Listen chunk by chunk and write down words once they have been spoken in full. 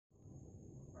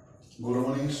Good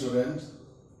morning, students.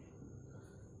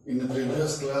 In the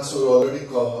previous class, we already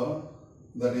covered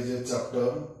that is a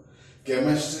chapter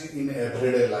chemistry in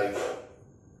everyday life.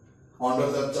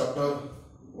 Under that chapter,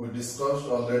 we discussed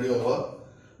already over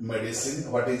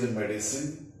medicine. What is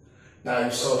medicine?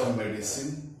 Types of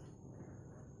medicine.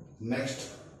 Next,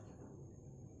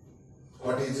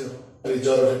 what is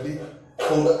preservative,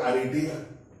 food additive?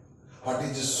 What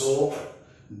is soap,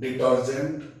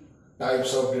 detergent,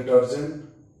 types of detergent,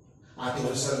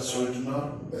 artificial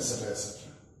sweetener, etc.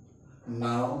 etc.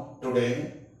 Now,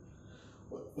 today,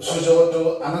 switch over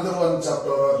to another one chapter,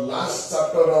 or last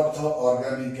chapter of the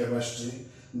organic chemistry,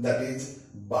 that is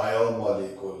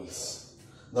biomolecules.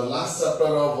 The last chapter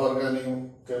of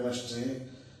organic chemistry,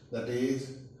 that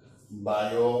is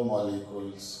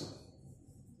biomolecules.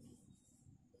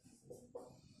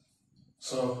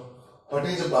 So, what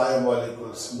is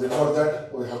biomolecules? Before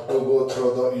that, we have to go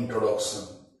through the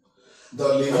introduction. The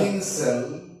living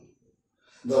cell,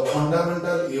 the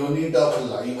fundamental unit of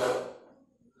life,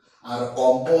 are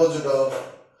composed of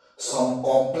some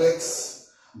complex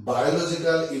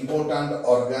biological important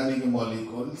organic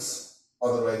molecules,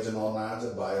 otherwise known as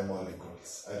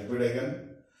biomolecules. I repeat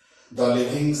again. The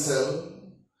living cell,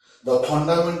 the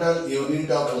fundamental unit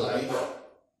of life,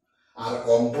 are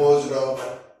composed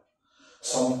of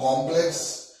some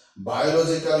complex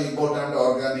biological important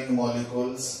organic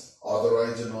molecules,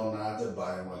 otherwise known as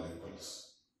biomolecules.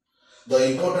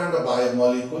 The important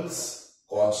biomolecules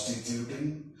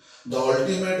constituting the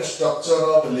ultimate structure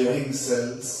of living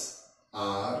cells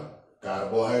are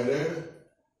carbohydrate,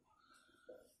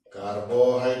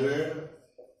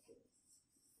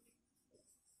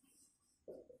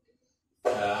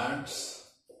 fats,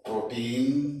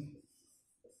 protein,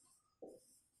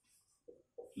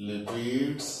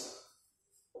 lipids,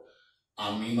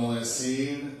 amino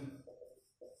acid,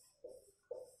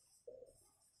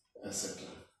 etc.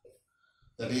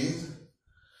 That is,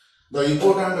 the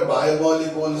important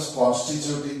biomolecules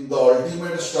constituting the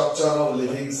ultimate structure of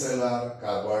living cell are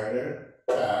carbohydrate,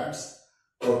 fats,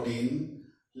 protein,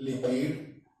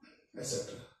 lipid,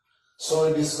 etc. So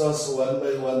we discuss one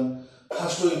by one.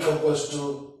 First we focus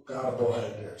to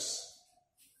carbohydrates.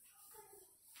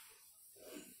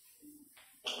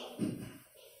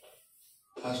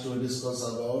 First we discuss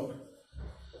about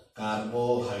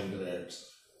carbohydrates.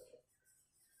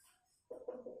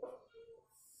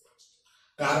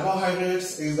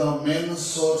 Carbohydrates is the main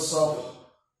source of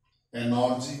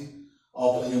energy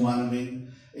of human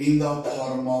being in the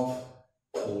form of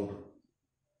food.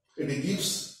 It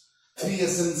gives three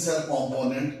essential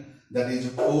components, that is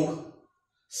food,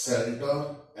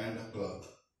 shelter and cloth.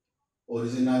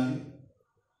 Originally,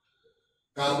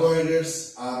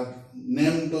 carbohydrates are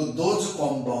named to those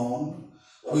compounds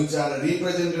which are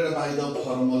represented by the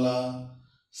formula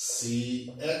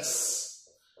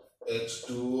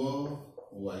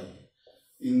CxH2O_Y.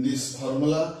 In this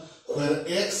formula, where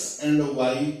X and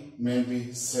Y may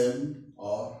be same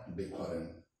or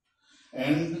different,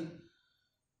 and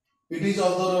it is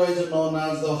otherwise known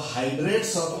as the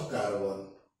hydrates of carbon.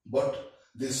 But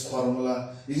this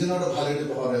formula is not valid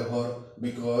forever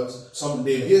because some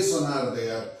deviation are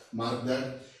there. Mark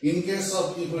that. In case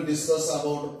of, if we discuss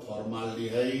about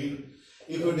formaldehyde,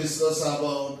 if we discuss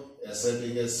about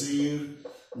acetic acid,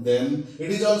 then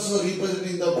it is also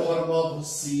represented in the form of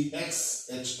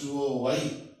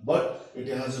CxH2O_Y, but it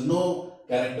has no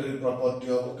characteristic property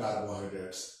of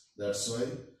carbohydrates. That's why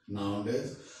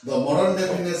nowadays the modern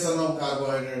definition of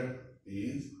carbohydrate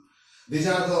is, these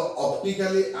are the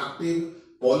optically active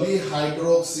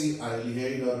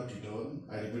polyhydroxyaldehyde or ketone.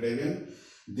 I repeat again,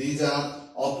 these are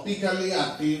optically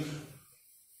active,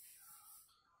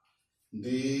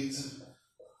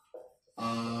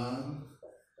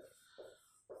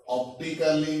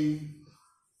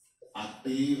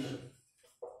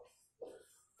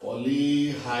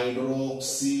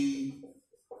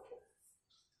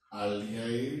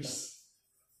 polyhydroxyaldehydes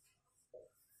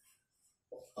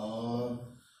or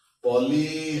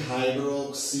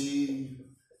polyhydroxy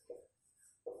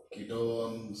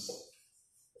ketones,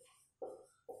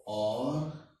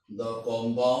 or the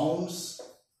compounds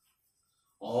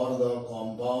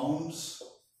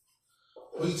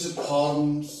which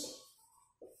forms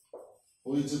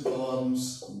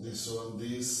this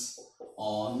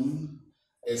on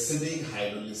acidic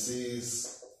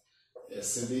hydrolysis.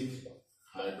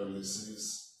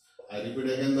 I repeat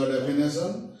again the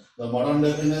definition, the modern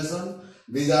definition.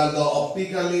 These are the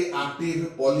optically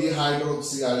active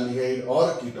polyhydroxyaldehyde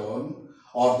or ketone,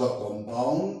 or the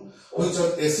compound which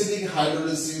on acidic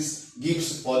hydrolysis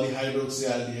gives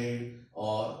polyhydroxyaldehyde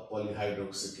or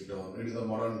polyhydroxyketone. It is the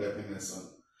modern definition.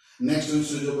 Next we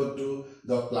switch over to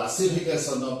the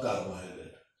classification of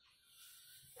carbohydrate.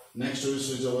 Next we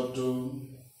switch over to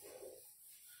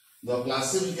the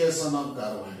classification of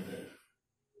carbohydrate.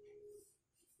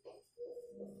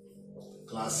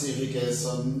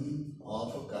 Classification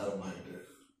of carbohydrate.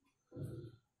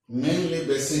 Mainly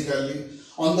basically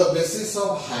on the basis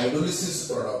of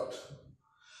hydrolysis product.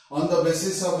 On the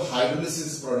basis of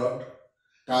hydrolysis product,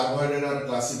 carbohydrates are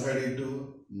classified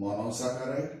into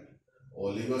monosaccharide,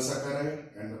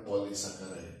 oligosaccharide and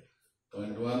polysaccharide.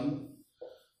 Point 1,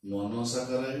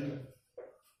 monosaccharide.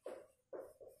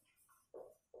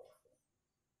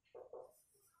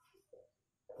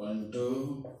 Point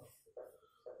 2,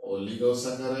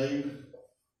 oligosaccharide.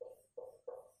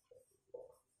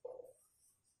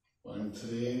 Point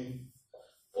 3,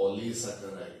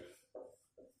 polysaccharide.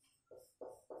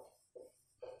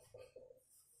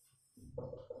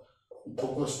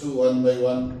 Focus to one by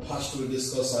one. First we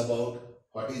discuss about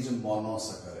what is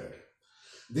monosaccharide.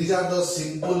 These are the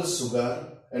simple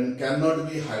sugar and cannot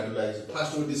be hydrolyzed.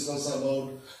 First we discuss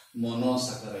about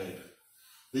monosaccharide.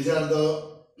 These are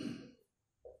the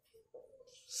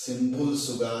simple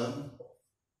sugar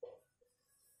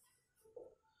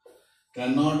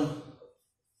cannot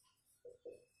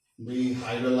be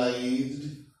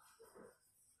hydrolyzed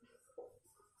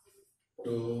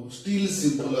to still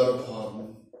simpler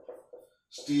form.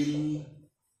 Still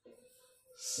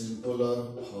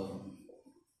simpler form.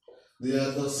 They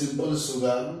are the simple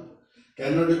sugar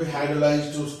cannot be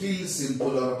hydrolyzed to still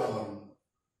simpler form.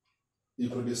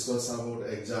 If we discuss about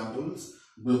examples,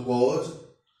 glucose,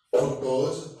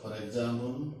 fructose, for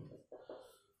example,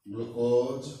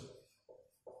 glucose,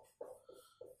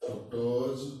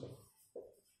 fructose,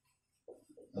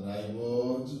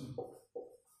 ribose,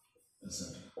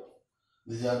 etc.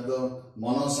 These are the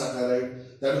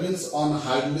monosaccharide. That means on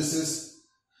hydrolysis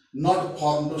not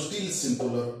formed to still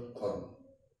simpler form.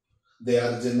 They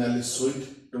are generally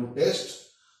sweet to taste,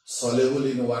 soluble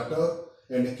in water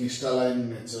and crystalline in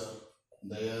nature.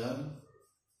 They are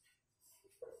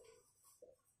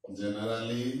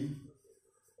generally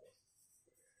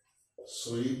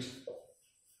sweet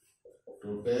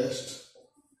to taste,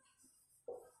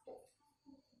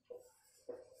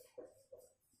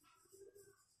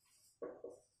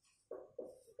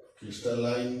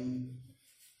 crystalline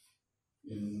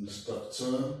in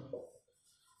structure,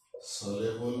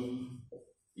 soluble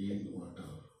in water.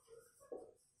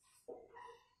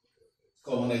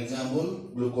 Common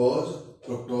example, glucose,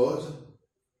 fructose.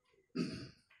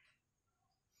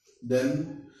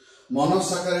 Then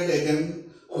monosaccharide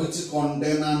again, which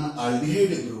contain an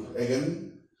aldehyde group.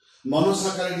 Again,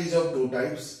 monosaccharide is of two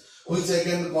types, which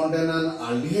again contain an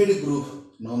aldehyde group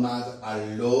known as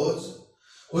aldose,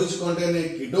 which contain a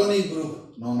ketonic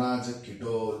group known as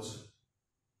ketose.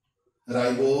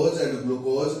 Ribose and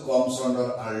glucose comes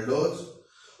under aldose,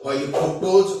 while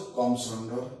fructose comes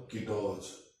under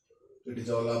ketose. It is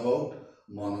all about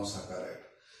monosaccharide.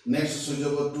 Next switch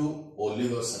over to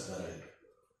oligosaccharide.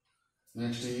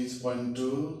 Next is point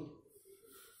 2,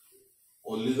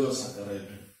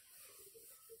 oligosaccharide.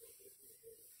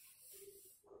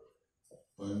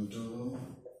 Point 2,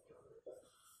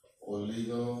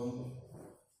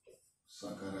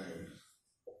 oligosaccharide.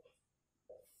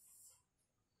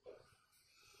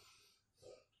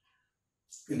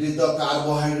 It is the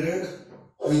carbohydrate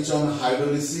which on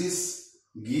hydrolysis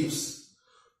gives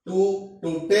 2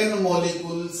 to 10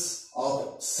 molecules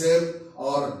of same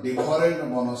or different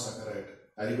monosaccharide.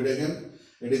 I repeat again,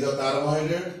 it is the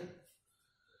carbohydrate.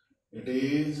 It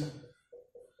is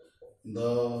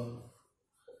the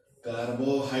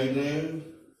carbohydrate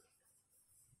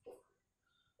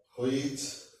which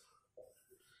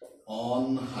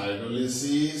on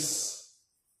hydrolysis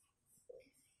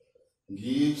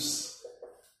gives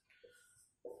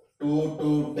 2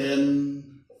 to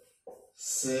 10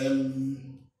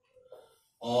 same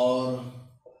or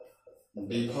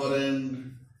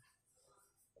different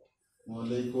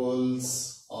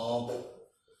molecules of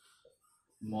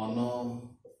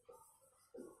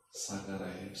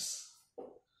monosaccharides.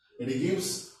 It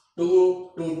gives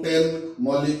 2 to 10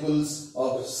 molecules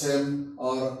of same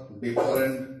or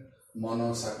different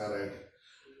monosaccharide.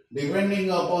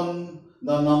 Depending upon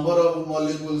the number of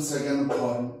molecules again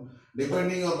formed,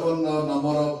 depending upon the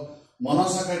number of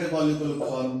monosaccharide molecule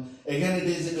formed, again it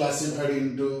is classified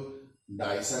into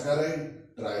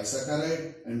disaccharide,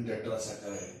 trisaccharide and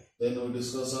tetrasaccharide. Then we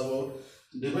discuss about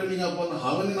depending upon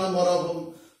how many number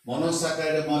of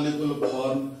monosaccharide molecule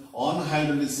formed on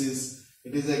hydrolysis,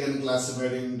 it is again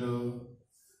classified into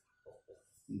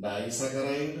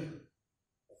disaccharide,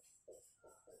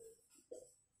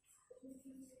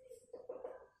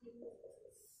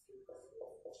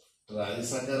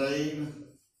 trisaccharide,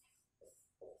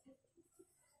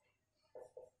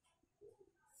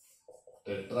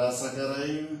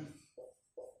 tetrasaccharide,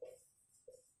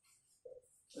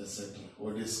 etc.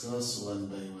 We discuss one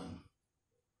by one.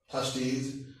 First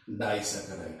is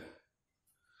disaccharide.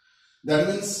 That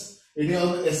means it is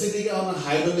on acidic on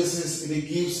hydrolysis, it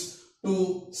gives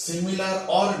two similar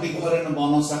or different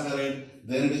monosaccharide,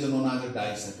 then it is known as a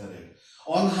disaccharide.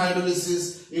 On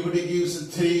hydrolysis, if it gives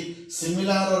three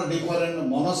similar or different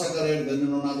monosaccharide, then it is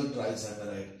known as a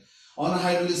trisaccharide. On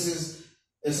hydrolysis,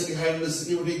 acidic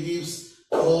hydrolysis, if it gives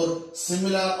four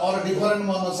similar or different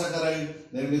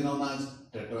monosaccharide, then it is known as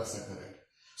tetrasaccharide.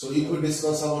 So if we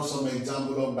discuss about some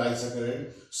example of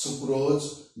disaccharide,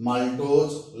 sucrose,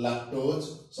 maltose,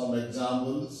 lactose, some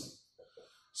examples: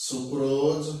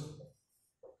 sucrose,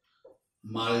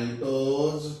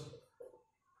 maltose,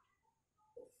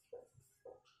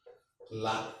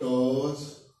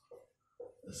 lactose,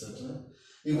 etc.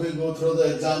 If we go through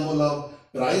the example of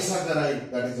trisaccharide,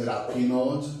 that is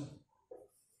raffinose,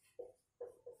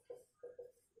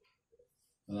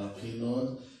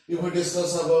 If we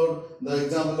discuss about the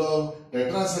example of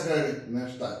tetrasaccharide,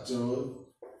 next structure,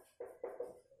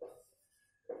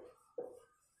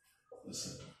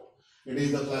 etc. It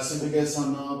is the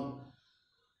classification of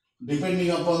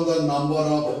depending upon the number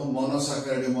of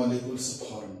monosaccharide molecules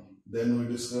formed. Then we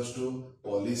discuss to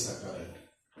polysaccharide.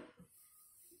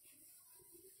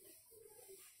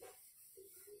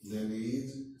 Then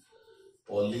is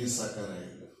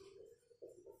polysaccharide.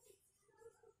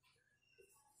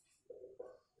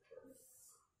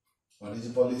 What is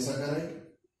polysaccharide?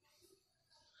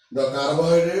 The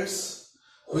carbohydrates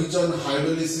which on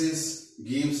hydrolysis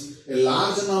gives a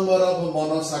large number of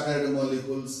monosaccharide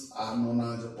molecules are known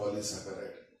as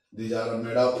polysaccharide. These are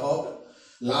made up of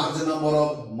large number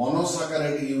of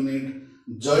monosaccharide units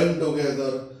joined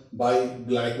together by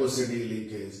glycosidic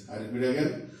linkage. I repeat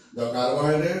again, the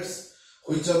carbohydrates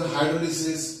which on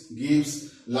hydrolysis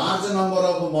gives large number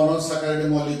of monosaccharide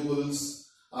molecules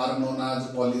are known as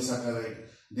polysaccharide.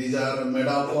 These are made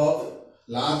up of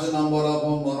large number of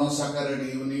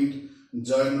monosaccharide units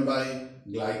joined by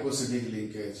glycosidic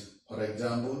linkage. For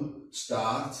example,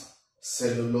 starch,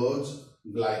 cellulose,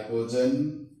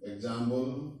 glycogen.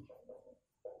 Example,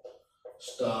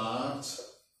 starch,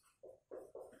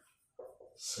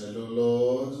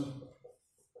 cellulose,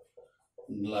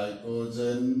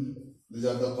 glycogen. These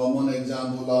are the common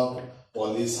example of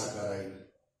polysaccharide.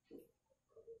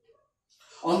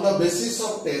 On the basis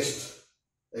of taste,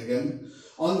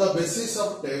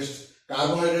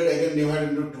 carbohydrate again divided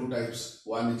into two types.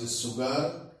 One is sugar,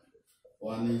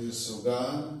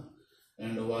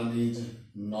 and one is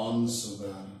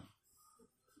non-sugar.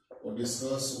 We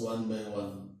discuss one by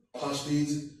one. First is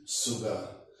sugar.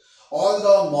 All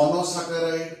the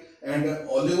monosaccharide and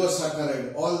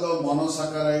oligosaccharide,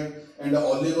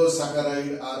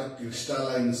 are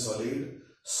crystalline solid,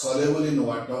 soluble in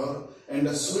water, and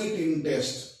sweet in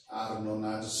taste, are known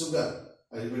as sugar.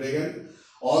 I repeat again.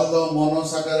 All the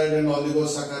monosaccharide and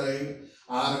oligosaccharide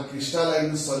are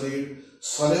crystalline solid,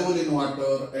 soluble in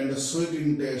water, and sweet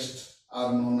in taste,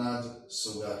 are known as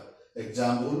sugar.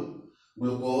 Example,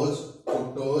 glucose,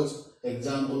 fructose.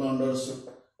 Example under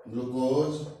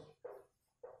glucose,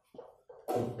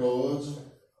 fructose,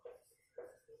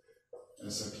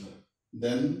 etc.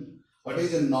 Then, what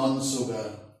is a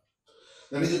non-sugar?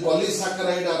 That is a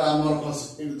polysaccharide or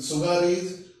amorphous. Sugar is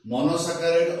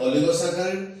monosaccharide,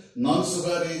 oligosaccharide.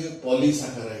 Non-sugar is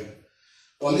polysaccharide.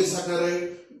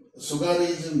 Sugar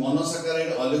is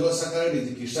monosaccharide, oligosaccharide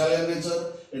is crystalline nature.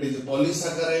 It is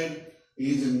polysaccharide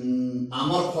is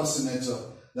amorphous nature.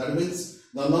 That means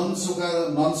the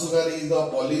non-sugar is the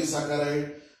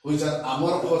polysaccharide which are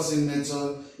amorphous in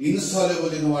nature,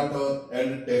 insoluble in water,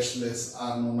 and tasteless,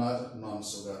 are known as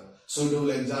non-sugar. Suitable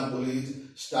example is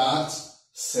starch,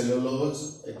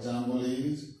 cellulose. Example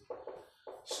is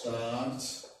starch,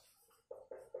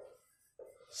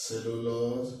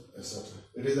 cellulose, etc.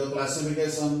 It is the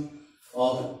classification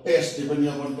of taste, depending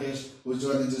upon taste, which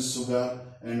one is sugar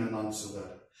and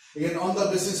non-sugar. Again, on the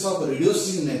basis of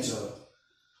reducing nature,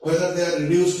 whether they are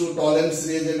reduced to tolerance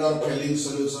reagent or failing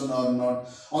solution or not.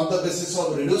 On the basis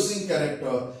of reducing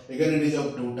character, again it is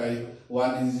of two types.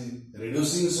 One is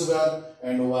reducing sugar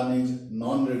and one is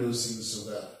non-reducing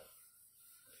sugar.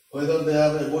 Whether they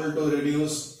are able to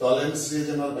reduce tolerance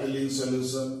reagent or failing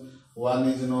solution, one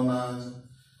is known as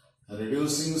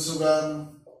reducing sugar,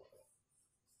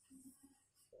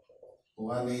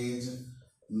 one is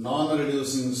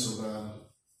non-reducing sugar.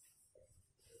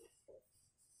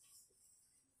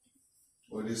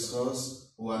 We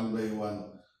discuss one by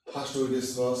one. First we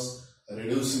discuss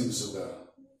reducing sugar.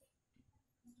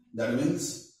 That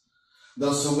means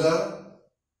the sugar,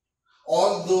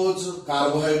 all those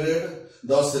carbohydrate,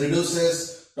 thus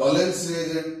reduces tolerance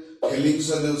reagent, filling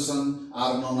solution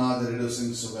are known as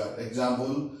reducing sugar.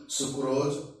 Example,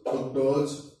 sucrose,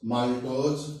 fructose,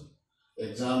 maltose.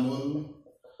 Example,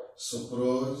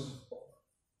 sucrose,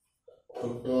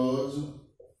 fructose,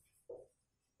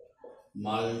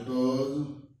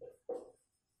 maltose,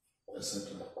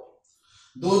 etc.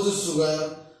 Those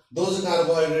sugar, those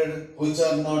carbohydrate which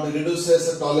are not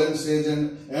reduces tolerance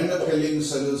reagent and filling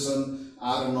solution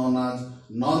are known as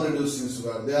non-reducing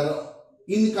sugar. They are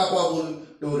incapable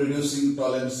to reducing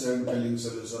tolerance and filling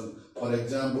solution. For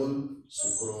example,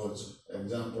 sucrose.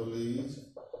 Example is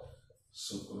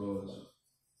sucrose.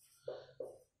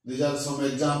 These are some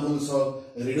examples of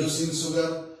reducing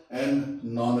sugar and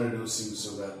non-reducing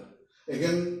sugar.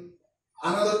 Again,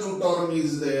 another two term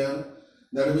is there.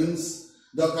 That means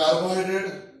the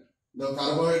carbohydrate,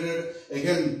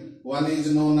 again, one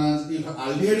is known as, if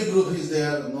aldehyde group is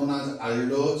there, known as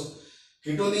aldose.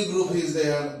 Ketonic group is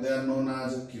there, they are known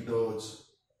as ketose.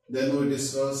 Then we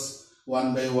discuss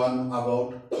one by one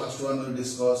about, first one we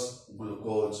discuss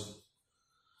glucose.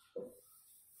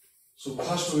 So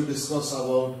first we discuss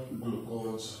about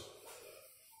glucose.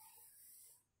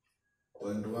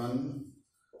 Point 1,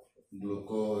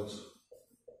 glucose.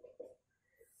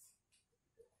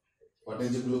 What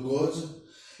is glucose?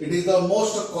 It is the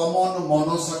most common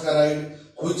monosaccharide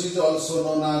which is also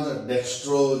known as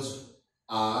dextrose,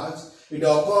 as it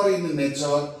occurs in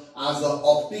nature as the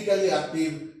optically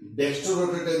active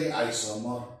dextrorotatory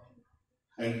isomer,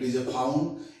 and it is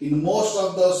found in most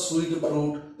of the sweet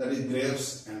fruit, that is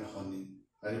grapes and honey.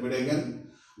 I repeat again,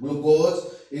 glucose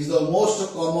is the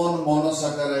most common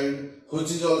monosaccharide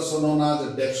which is also known as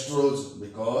dextrose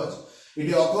because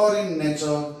it occurs in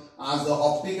nature as the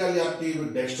optically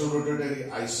active dextrorotatory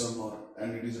isomer,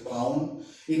 and it is found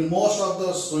in most of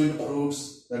the sweet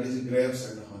fruits, that is grapes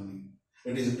and honey.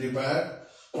 It is prepared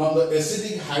from the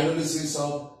acidic hydrolysis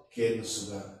of cane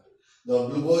sugar. The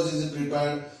glucose is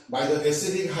prepared by the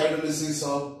acidic hydrolysis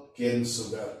of cane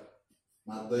sugar.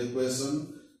 Mark the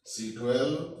equation,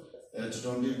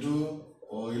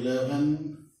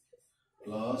 C12H22O11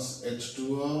 plus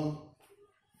H2O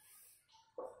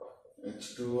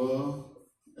H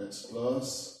plus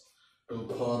to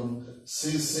form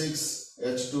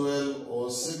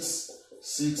C6H12O6.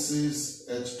 6 is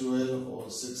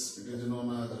H12O6. It is known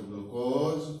as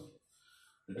glucose.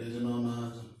 It is known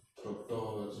as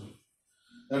fructose.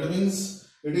 That means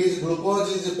glucose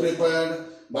is prepared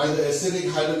by the acidic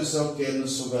hydrolysis of cane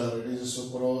sugar. It is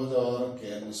sucrose or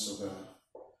cane sugar.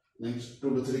 Next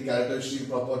 2 to 3 characteristic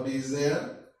properties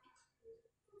there.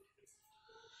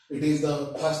 It is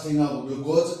the first thing of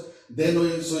glucose. Then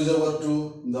we switch over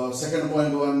to the second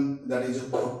point one, that is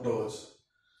fructose.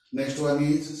 Next one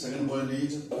is, second point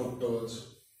is fructose.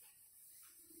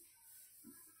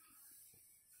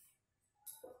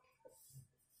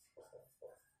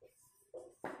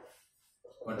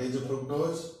 What is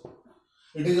fructose?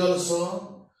 It is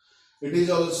also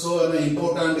an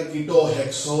important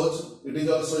ketohexose. It is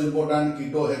also important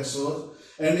ketohexose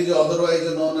and is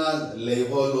otherwise known as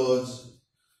levulose.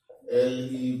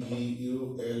 Levulose.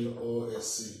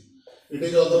 It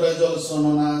is otherwise also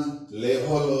known as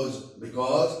levulose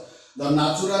because the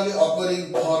naturally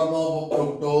occurring form of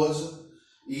fructose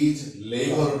is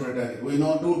levorotatory. We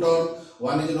know two terms.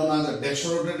 One is known as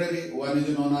dextrorotatory, one is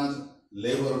known as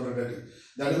levorotatory.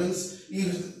 That means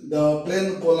if the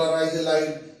plane polarized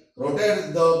light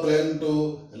rotates the plane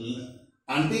to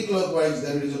anti-clockwise,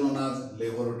 then it is known as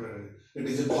levorotatory. It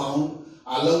is found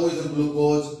along with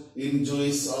glucose in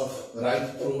juice of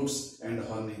ripe fruits and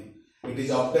honey. It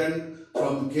is obtained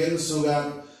from cane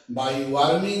sugar by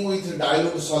warming with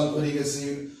dilute sulfuric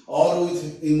acid or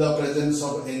in the presence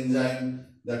of enzyme,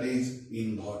 that is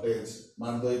invertase.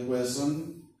 Mark the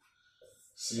equation,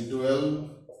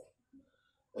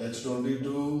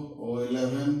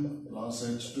 C12H22O11 plus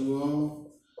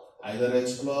H2O, either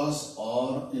H plus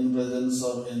or in presence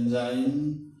of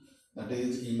enzyme, that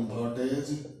is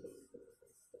invertase,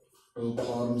 to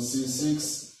form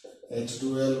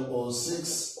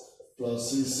C6H12O6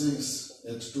 plus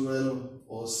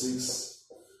C6H12O6.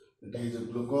 It is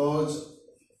glucose,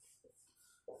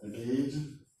 it is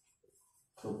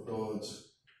fructose,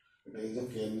 it is a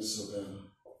cane sugar.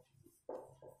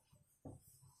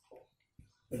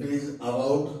 It is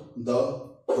about the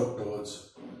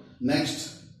fructose.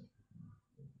 Next,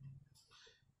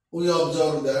 we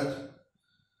observe that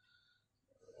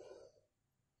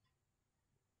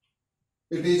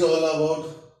it is all about,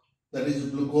 that is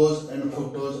glucose and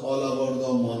fructose, all about the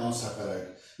monosaccharide.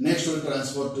 Next we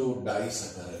transfer to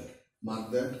disaccharide.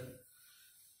 Mark that.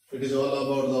 It is all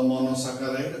about the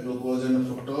monosaccharide, glucose and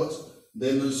fructose.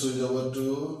 Then we switch over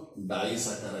to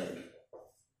disaccharide.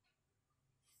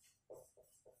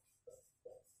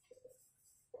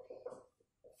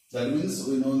 That means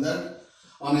we know that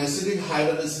on acidic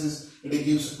hydrolysis it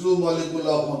gives two molecules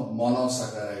of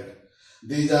monosaccharide.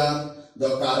 These are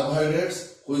the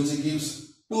carbohydrates which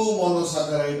gives two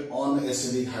monosaccharide on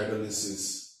acidic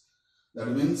hydrolysis. That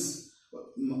means,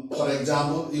 for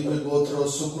example, if we go through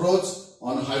sucrose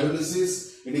on hydrolysis,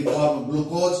 it forms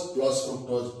glucose plus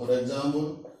fructose. For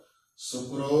example,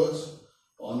 sucrose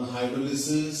on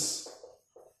hydrolysis,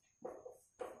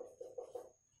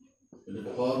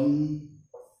 it forms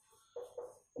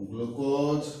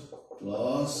glucose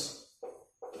plus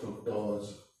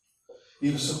fructose.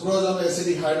 If sucrose on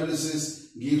acidic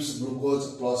hydrolysis gives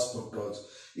glucose plus fructose.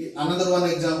 Another one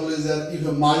example is that if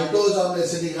maltose on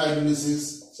acidic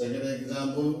hydrolysis, second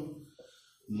example,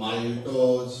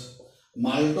 maltose.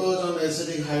 Maltose on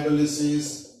acidic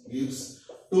hydrolysis gives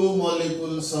two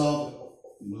molecules of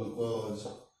glucose.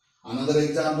 Another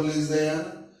example is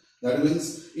there. That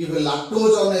means if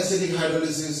lactose on acidic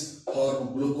hydrolysis for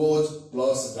glucose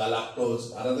plus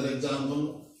galactose. Another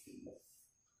example,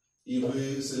 if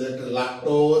we select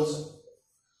lactose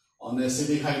on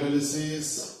acidic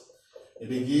hydrolysis, it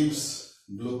gives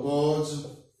glucose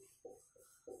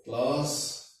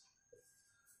plus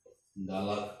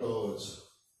galactose.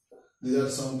 These are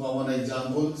some common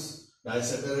examples.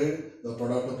 Disaccharide, the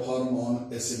product formed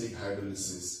on acidic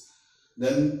hydrolysis.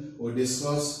 Then we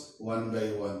discuss one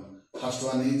by one. First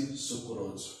one is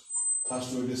sucrose.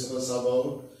 First we discuss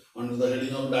about, under the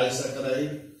heading of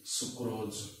disaccharide,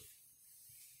 sucrose.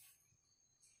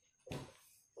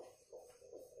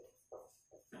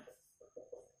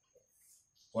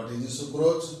 What is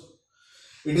sucrose?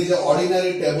 It is an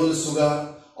ordinary table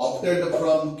sugar obtained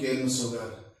from cane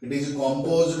sugar. It is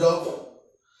composed of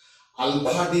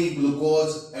alpha D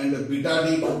glucose and beta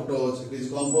D fructose. It is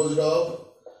composed of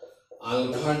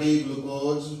alpha D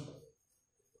glucose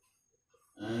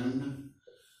and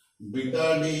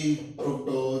beta D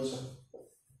fructose.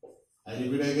 I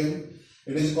repeat again.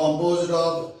 It is composed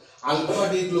of alpha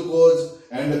D glucose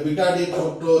and beta D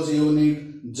fructose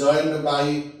unit joined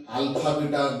by alpha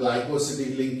beta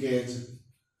glycosidic linkage.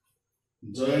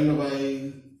 Joined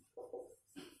by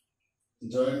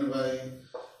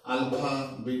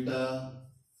alpha beta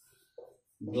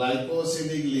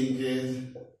glycosidic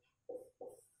linkage.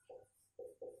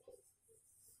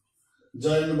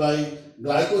 Joined by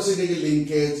glycosidic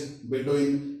linkage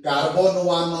between carbon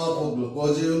 1 of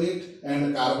glucose unit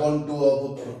and carbon 2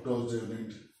 of fructose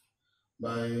unit.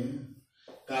 By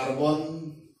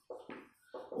carbon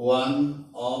 1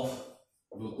 of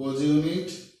glucose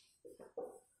unit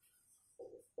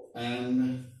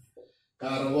and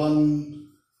carbon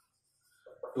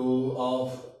 2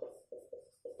 of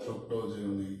fructose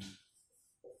unit.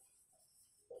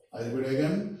 I repeat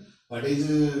again. What is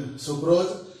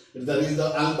sucrose? That is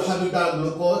the alpha beta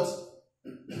glucose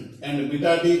and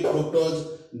beta D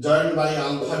fructose joined by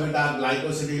alpha beta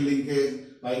glycosidic linkage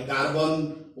by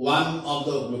carbon 1 of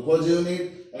the glucose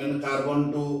unit and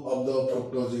carbon 2 of the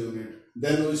fructose unit.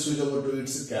 Then we switch over to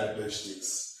its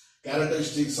characteristics.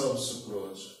 Characteristics of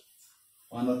sucrose.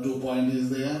 1 or 2 points is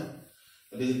there.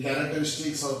 That is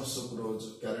characteristics of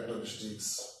sucrose.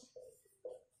 Characteristics.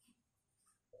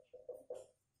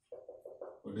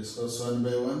 We discuss one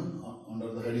by one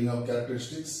under the heading of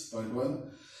characteristics. Point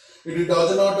 1. It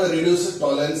does not reduce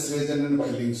tolerance reagent and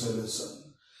filling solution.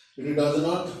 It does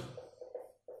not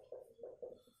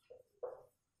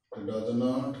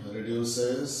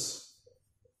reduces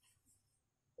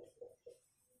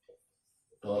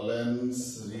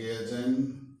tolerance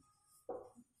reagent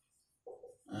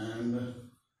and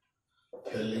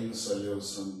filling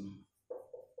solution.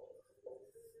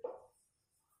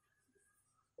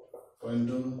 Point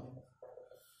 2.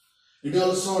 It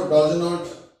also does not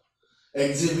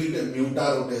exhibit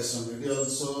muta-rotation. It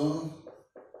also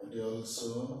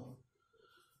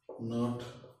not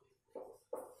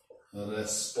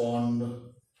respond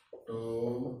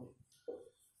to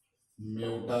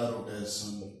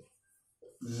muta-rotation.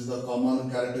 This is the common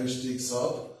characteristics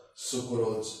of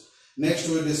sucrose. Next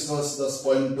we discuss the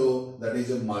point 2, that is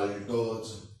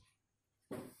maltose.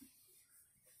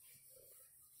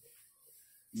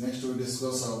 Next we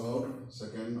discuss about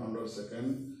second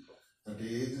that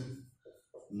is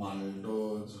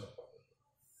maltose.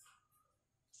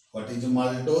 What is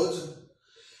maltose?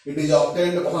 It is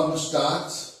obtained from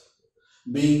starch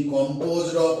being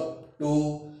composed of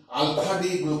two alpha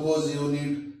D glucose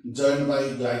unit joined by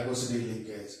glycosidic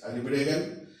linkage. I repeat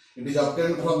again. It is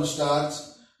obtained from starch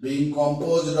being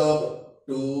composed of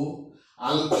two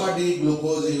alpha D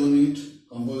glucose unit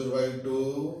composed by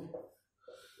 2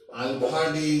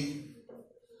 alpha D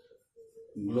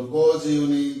glucose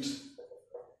unit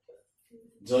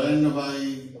joined by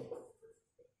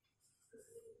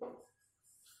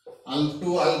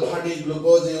 2 alpha D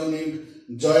glucose unit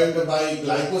joined by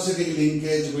glycosidic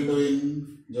linkage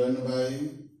between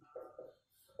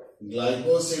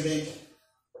glycosidic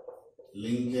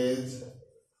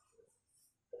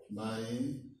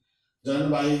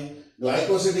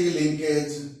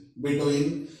linkage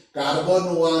between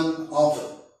carbon 1 of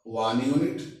 1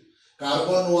 unit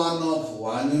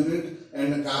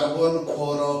and carbon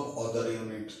 4 of other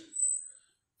unit.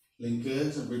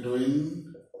 Linkage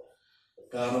between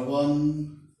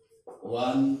carbon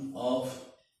 1 of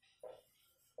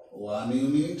 1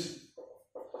 unit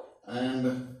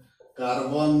and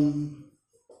carbon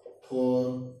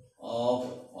 4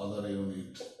 of other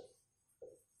unit.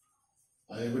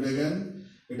 I repeat again.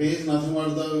 It is nothing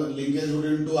but the linkage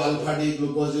between 2 alpha D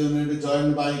glucose unit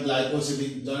joined by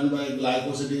glycosidic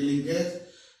linkage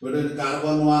between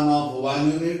carbon 1 of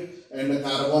 1 unit and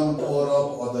carbon 4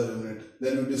 of other unit.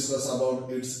 Then we discuss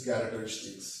about its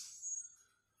characteristics.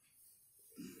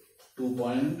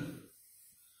 2-point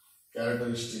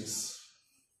characteristics.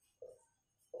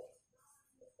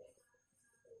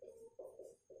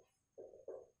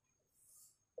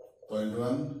 Point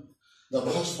 1. The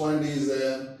first point is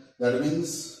there. That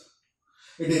means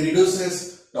it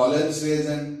reduces tolerance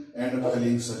reagent and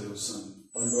Fehling solution.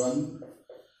 Point 1.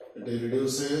 It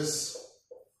reduces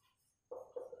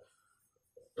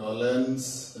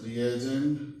tolerance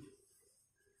reagent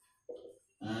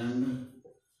and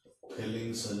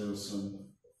Fehling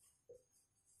solution.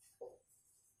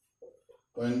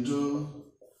 Point 2.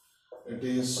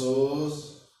 It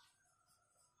shows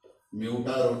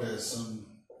mutarotation.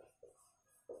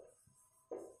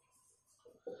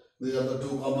 These are the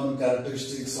 2 common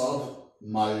characteristics of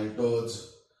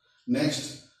maltose.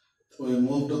 Next, we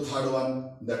move to third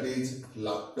one, that is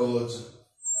lactose.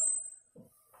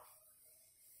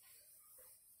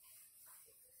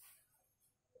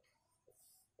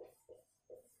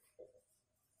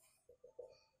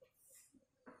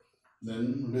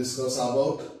 Then we discuss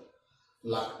about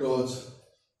lactose.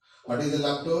 What is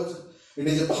lactose? It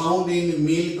is found in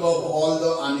milk of all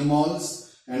the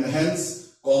animals and hence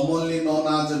commonly known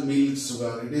as milk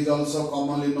sugar. It is also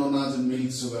commonly known as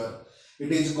milk sugar.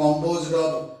 It is composed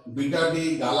of beta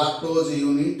D galactose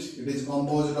unit.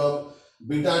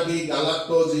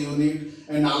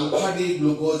 And alpha D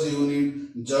glucose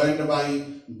unit joined by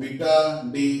beta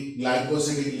D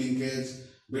glycosidic linkage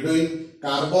between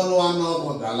carbon 1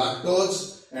 of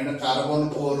galactose and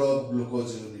carbon 4 of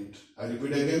glucose unit. I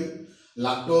repeat again.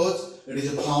 Lactose, it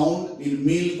is found in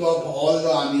milk of all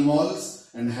the animals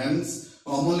and hence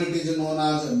commonly it is known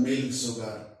as milk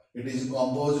sugar. It is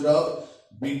composed of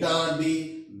beta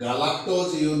D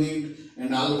galactose unit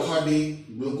and alpha D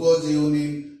glucose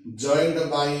unit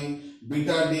joined by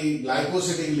beta D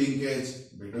glycosidic linkage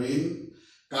between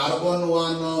carbon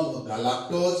 1 of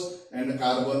galactose and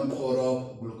carbon 4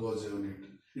 of glucose unit.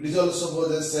 It is also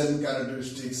possess same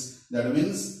characteristics. That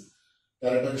means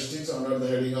characteristics under the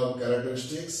heading of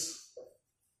characteristics.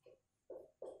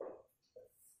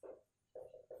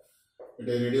 It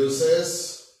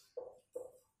reduces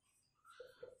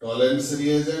tolerance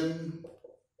reagent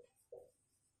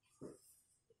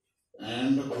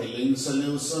and Fehling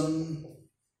solution.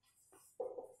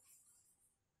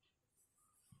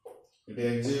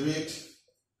 It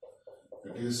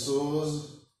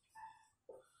shows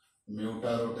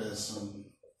mutarotation.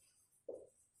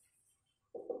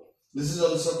 This is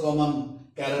also common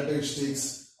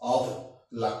characteristics of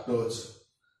lactose.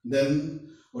 Then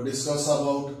we discuss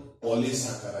about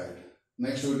polysaccharide.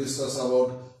 Next we discuss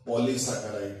about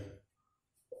polysaccharide.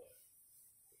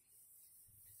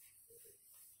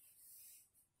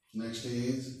 Next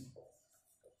is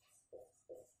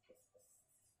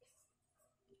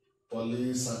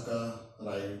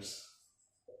polysaccharides.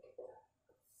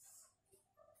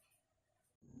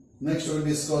 Next we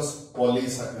discuss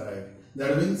polysaccharide.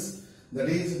 That means that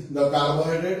is the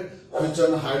carbohydrate which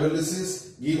on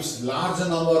hydrolysis gives large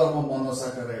number of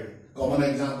monosaccharide. Common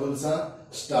examples are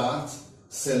starch,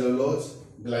 cellulose,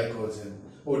 glycogen.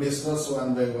 We discuss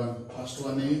one by one. First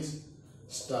one is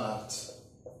starch.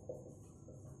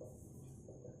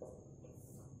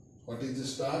 What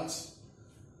is starch?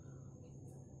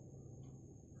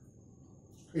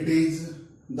 It is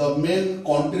the main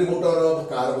contributor of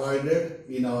carbohydrate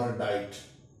in our diet.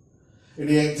 It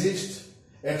exists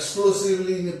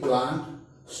exclusively in plant,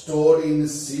 stored in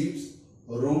seeds,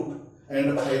 root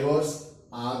and fibers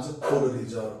as food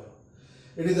reserve.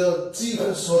 It is the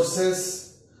chief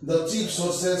sources The chief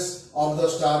sources of the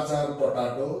starch are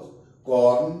potatoes,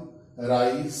 corn,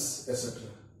 rice, etc.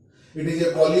 It is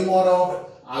a polymer of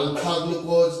alpha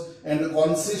glucose and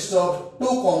consists of two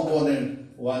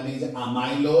components. One is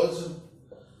amylose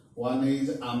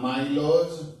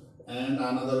and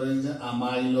another is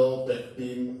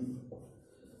amylopectin.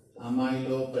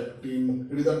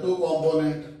 It is the two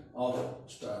component of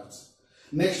starch.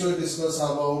 Next we discuss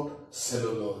about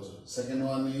cellulose. Second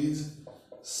one is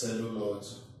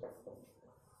cellulose.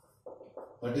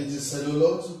 What is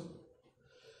cellulose?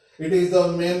 It is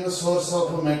the main source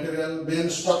of material, main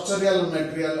structural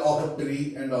material of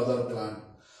tree and other plant.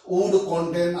 Wood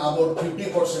contain about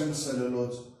 50%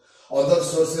 cellulose. Other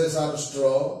sources are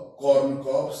straw, corn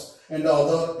cobs and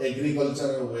other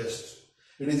agricultural waste.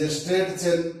 It is a straight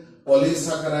chain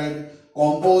polysaccharide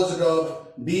composed of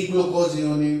D-glucose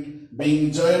unit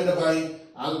being joined by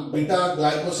beta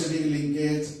glycosidic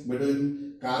linkage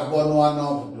between carbon 1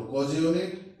 of glucose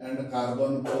unit and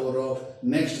carbon 4 of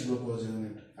next glucose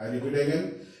unit. I repeat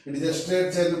again, it is a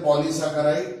straight chain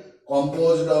polysaccharide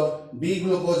composed of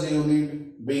D-glucose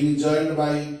unit being joined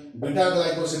by beta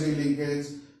glycosidic linkage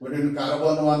between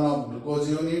carbon 1 of glucose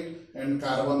unit and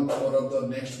carbon 4 of the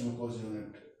next glucose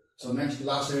unit. So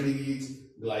last heading is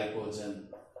glycogen.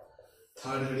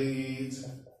 Third heading is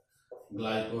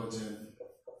glycogen.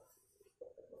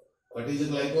 What is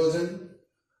glycogen?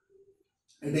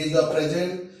 It is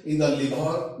present in the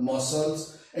liver,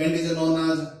 muscles and is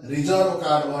known as reserve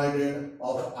carbohydrate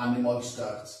of animal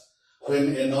starch.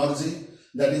 When energy,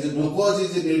 that is glucose,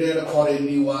 is needed for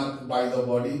any work by the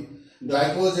body,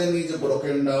 glycogen is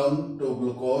broken down to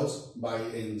glucose by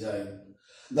enzyme.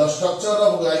 The structure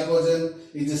of glycogen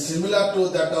is similar to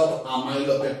that of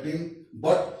amylopectin,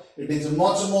 but it is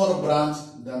much more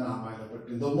branched than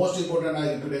amylopectin. The most important,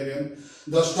 I repeat again,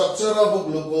 the structure of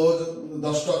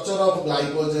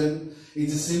glycogen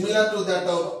is similar to that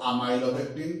of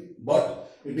amylopectin,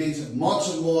 but it is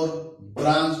much more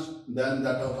branched than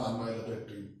that of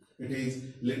amylopectin. It is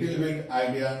little bit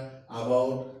idea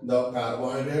about the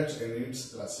carbohydrates and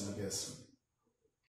its classification.